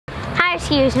Hi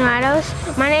skiers and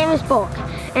riders, my name is Bulk,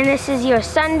 and this is your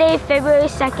Sunday, February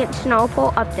 2nd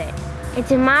snowfall update.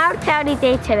 It's a mild, cloudy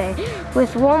day today,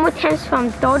 with warmer temps from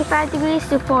 35 degrees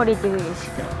to 40 degrees.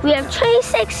 We have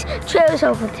 26 trails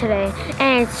open today,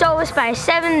 and it's serviced by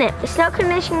 7 NIP. The snow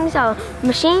conditions are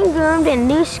machine groomed and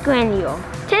loose granule.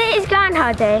 Today is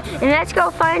Groundhog Day, and let's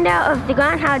go find out if the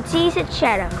groundhog sees its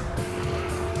shadow.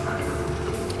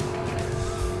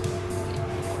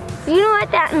 You know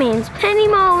what that means, plenty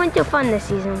more winter fun this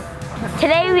season.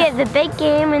 Today we have the big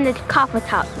game in the Copper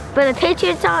Top, but the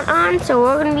Patriots aren't on, so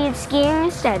we're going to be skiing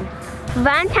instead. For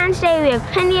Valentine's Day we have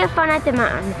plenty of fun at the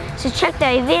mountain, so check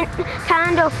the event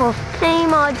calendar for plenty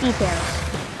more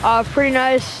details. Pretty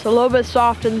nice, a little bit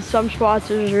soft in some spots.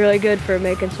 It was really good for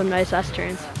making some nice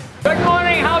S-turns. Good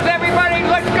morning, how's everybody?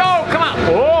 Let's go, come on.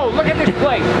 Oh, look at this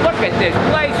place, look at this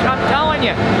place, I'm telling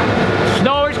you.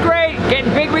 Snow is great,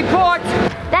 getting big reports.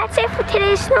 That's it for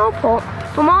today's snow report.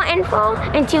 For more info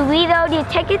and to reload your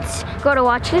tickets, go to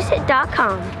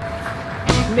Wachusett.com.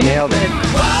 Nailed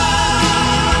it.